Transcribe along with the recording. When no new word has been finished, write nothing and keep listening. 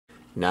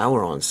Now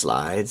we're on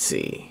slide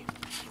C.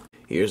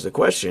 Here's the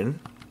question,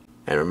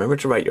 and remember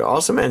to write your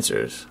awesome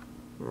answers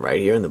right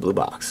here in the blue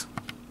box.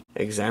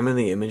 Examine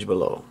the image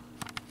below.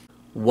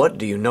 What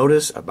do you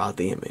notice about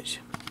the image?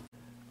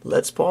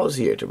 Let's pause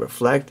here to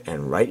reflect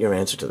and write your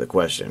answer to the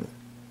question.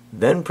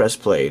 Then press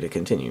play to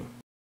continue.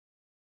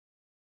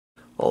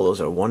 All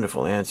those are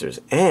wonderful answers,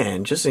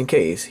 and just in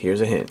case,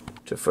 here's a hint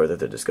to further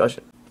the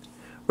discussion.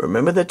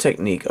 Remember the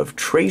technique of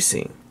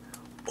tracing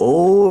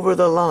over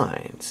the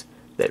lines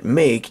that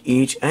make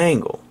each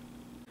angle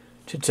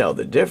to tell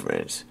the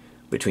difference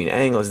between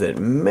angles that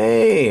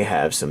may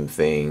have some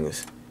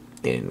things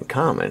in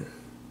common.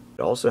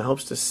 It also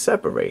helps to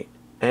separate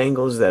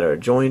angles that are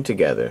joined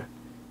together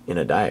in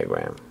a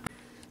diagram.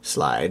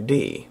 Slide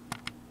D.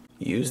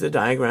 Use the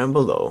diagram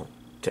below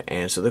to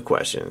answer the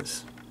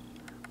questions.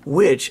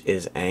 Which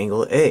is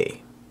angle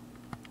A?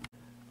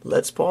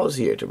 Let's pause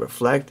here to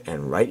reflect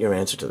and write your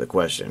answer to the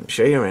question.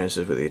 Share your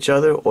answers with each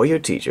other or your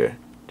teacher,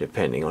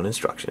 depending on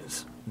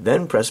instructions.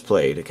 Then press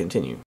play to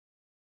continue.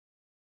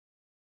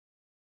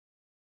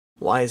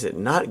 Why is it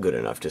not good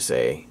enough to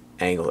say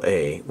angle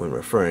A when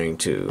referring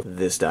to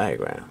this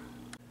diagram?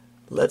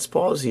 Let's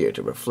pause here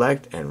to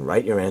reflect and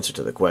write your answer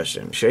to the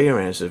question. Share your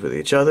answers with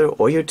each other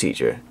or your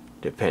teacher,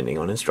 depending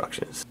on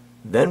instructions.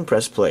 Then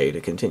press play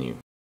to continue.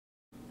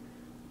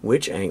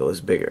 Which angle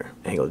is bigger,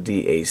 angle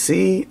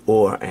DAC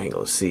or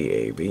angle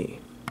CAB?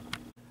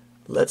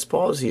 Let's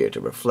pause here to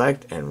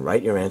reflect and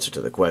write your answer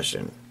to the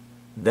question.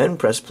 Then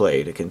press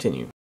play to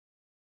continue.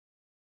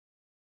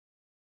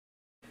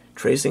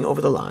 Tracing over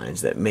the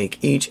lines that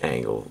make each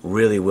angle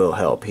really will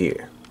help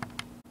here.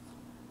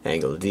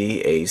 Angle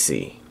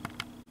DAC.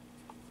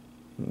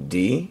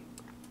 D,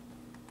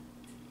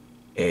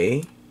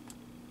 A,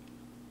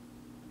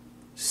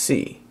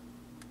 C.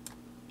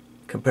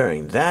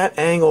 Comparing that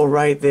angle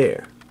right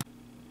there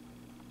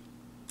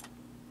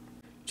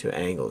to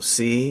angle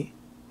CAB.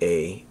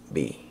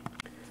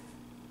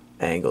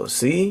 Angle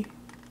C,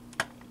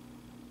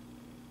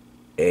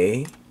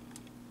 A,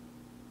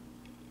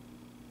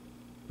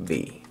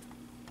 B.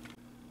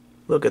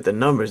 Look at the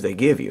numbers they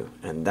give you,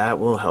 and that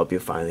will help you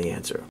find the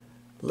answer.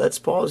 Let's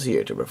pause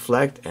here to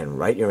reflect and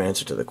write your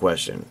answer to the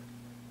question.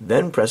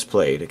 Then press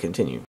play to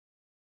continue.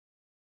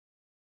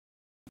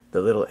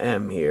 The little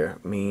m here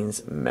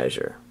means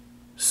measure.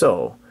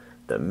 So,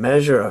 the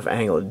measure of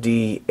angle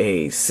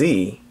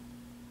DAC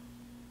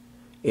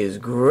is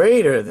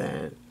greater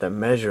than the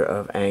measure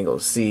of angle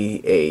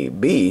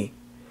CAB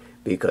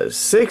because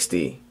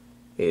 60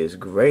 is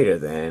greater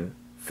than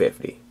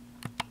 50.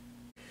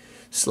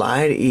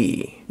 Slide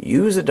E.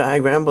 Use the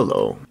diagram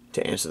below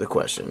to answer the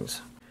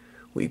questions.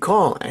 We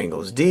call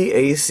angles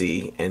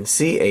DAC and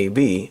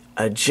CAB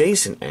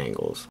adjacent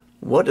angles.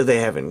 What do they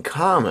have in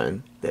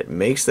common that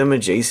makes them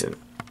adjacent?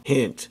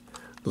 Hint,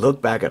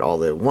 look back at all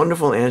the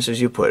wonderful answers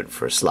you put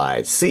for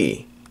slide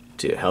C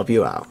to help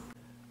you out.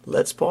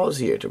 Let's pause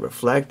here to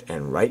reflect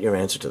and write your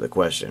answer to the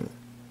question.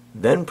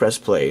 Then press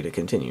play to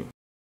continue.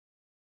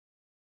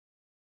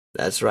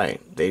 That's right,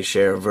 they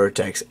share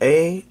vertex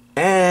A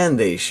and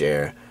they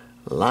share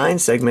line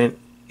segment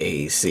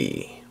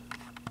AC.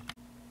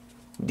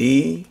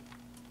 D,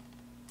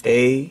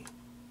 A,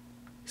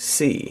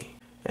 C,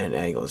 and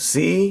angle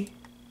C,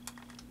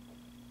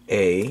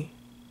 A,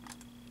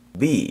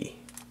 B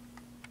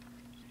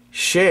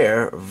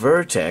share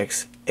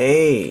vertex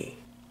A.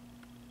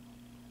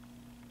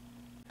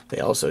 They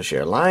also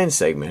share line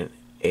segment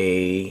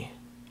AC,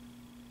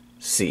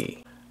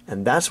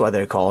 and that's why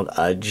they're called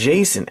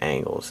adjacent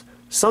angles.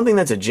 Something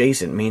that's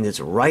adjacent means it's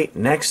right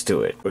next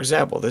to it. For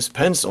example, this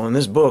pencil and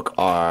this book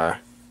are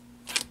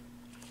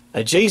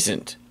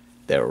adjacent.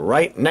 They're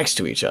right next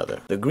to each other.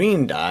 The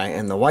green die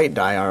and the white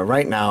die are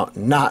right now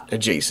not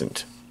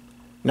adjacent.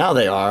 Now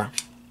they are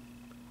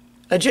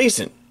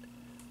adjacent,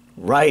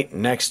 right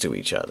next to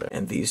each other.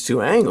 And these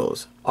two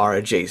angles are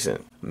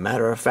adjacent.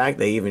 Matter of fact,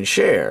 they even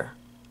share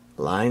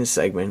line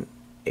segment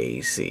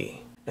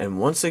AC. And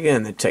once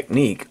again, the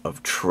technique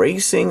of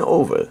tracing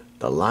over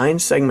the line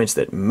segments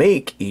that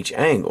make each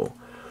angle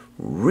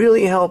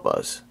really help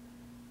us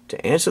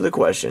to answer the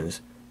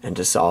questions and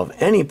to solve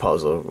any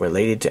puzzle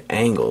related to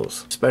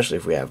angles, especially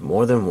if we have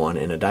more than one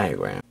in a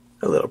diagram.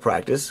 A little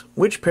practice.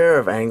 Which pair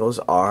of angles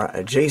are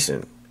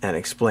adjacent? And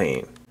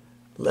explain.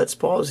 Let's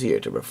pause here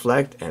to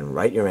reflect and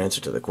write your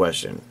answer to the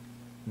question.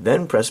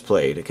 Then press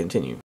play to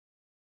continue.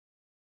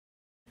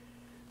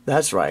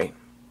 That's right.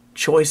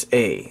 Choice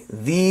A.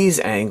 These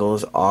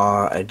angles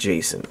are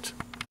adjacent.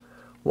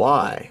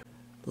 Why?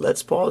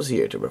 Let's pause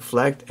here to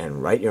reflect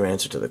and write your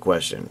answer to the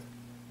question.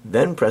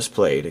 Then press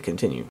play to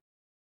continue.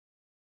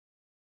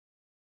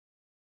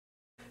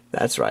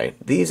 That's right,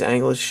 these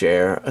angles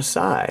share a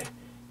side,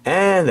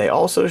 and they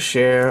also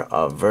share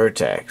a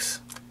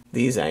vertex.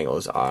 These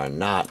angles are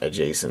not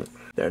adjacent.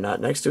 They're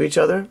not next to each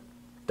other,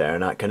 they're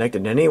not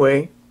connected in any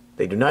way,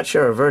 they do not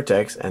share a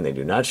vertex, and they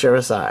do not share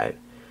a side.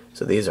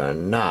 So these are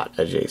not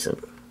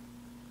adjacent.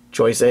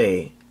 Choice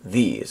A,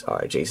 these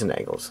are adjacent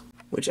angles.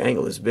 Which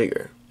angle is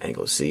bigger,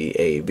 angle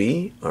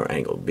CAB or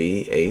angle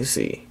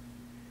BAC?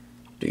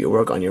 Do your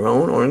work on your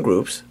own or in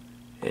groups,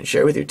 and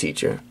share with your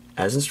teacher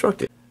as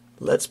instructed.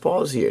 Let's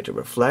pause here to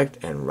reflect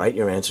and write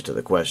your answer to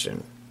the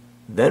question.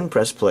 Then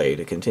press play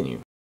to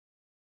continue.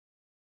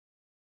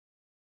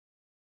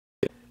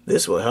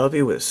 This will help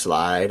you with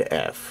slide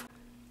F.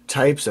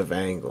 Types of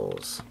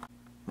angles.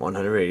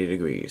 180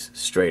 degrees,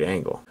 straight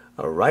angle.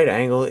 A right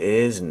angle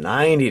is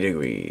 90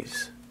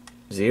 degrees.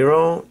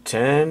 0,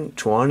 10,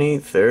 20,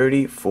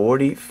 30,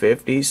 40,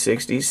 50,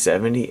 60,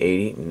 70,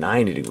 80,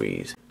 90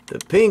 degrees. The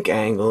pink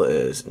angle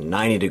is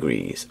 90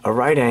 degrees, a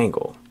right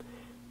angle.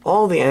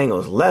 All the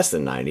angles less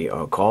than 90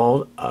 are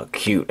called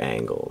acute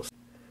angles.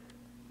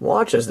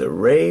 Watch as the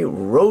ray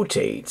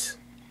rotates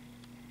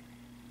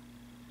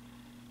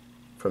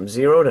from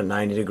 0 to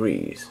 90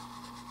 degrees.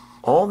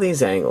 All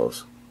these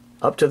angles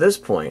up to this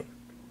point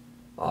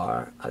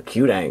are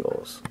acute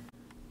angles.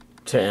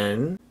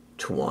 10,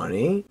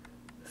 20,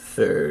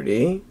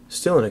 30,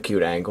 still an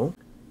acute angle.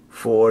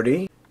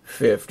 40,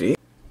 50,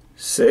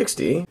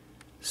 60,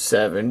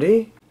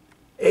 70,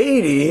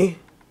 80,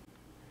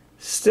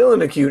 still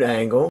an acute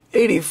angle.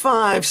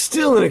 85,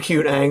 still an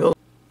acute angle.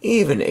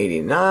 Even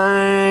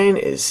 89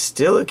 is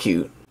still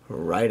acute.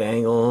 Right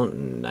angle,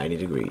 90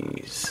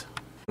 degrees.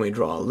 We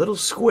draw a little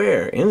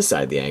square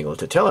inside the angle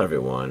to tell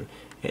everyone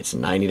it's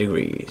 90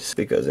 degrees,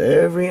 because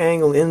every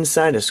angle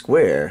inside a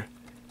square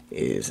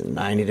is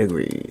 90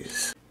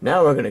 degrees.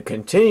 Now we're going to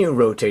continue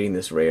rotating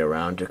this ray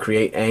around to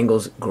create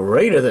angles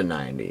greater than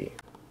 90.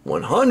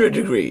 100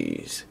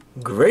 degrees,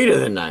 greater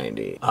than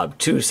 90.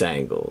 Obtuse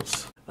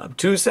angles.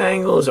 Obtuse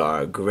angles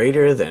are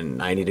greater than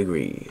 90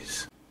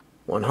 degrees.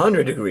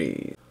 100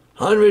 degrees,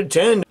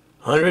 110,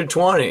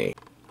 120,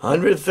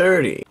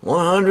 130,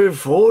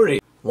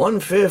 140,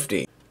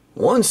 150,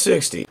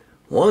 160,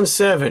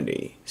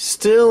 170,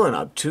 still an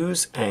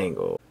obtuse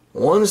angle.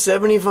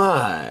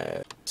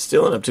 175,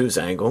 still an obtuse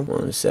angle.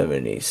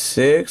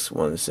 176,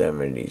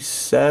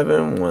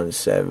 177,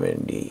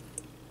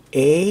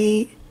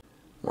 178,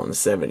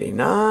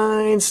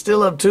 179,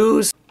 still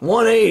obtuse.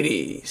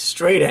 180,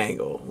 straight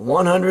angle,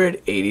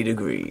 180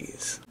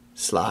 degrees.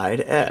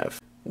 Slide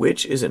F.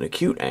 Which is an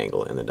acute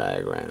angle in the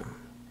diagram?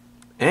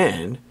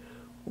 And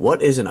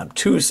what is an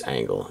obtuse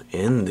angle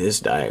in this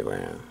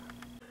diagram?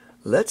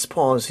 Let's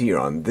pause here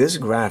on this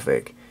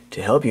graphic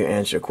to help you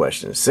answer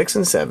questions 6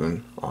 and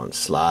 7 on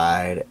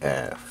slide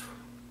F.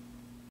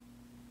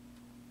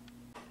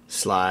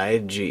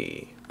 Slide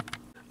G.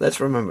 Let's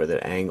remember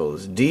that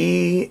angles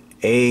DAC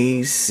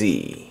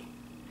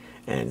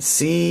and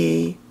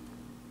CAB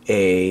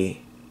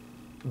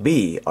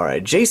are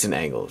adjacent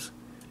angles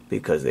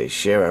because they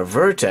share a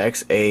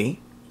vertex A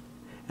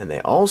and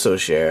they also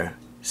share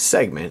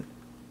segment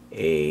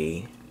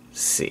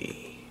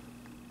AC.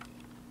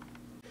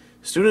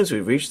 Students,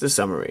 we've reached the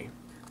summary,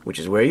 which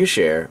is where you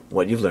share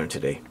what you've learned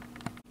today.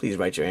 Please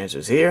write your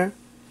answers here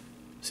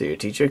so your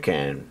teacher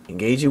can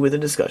engage you with a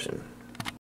discussion.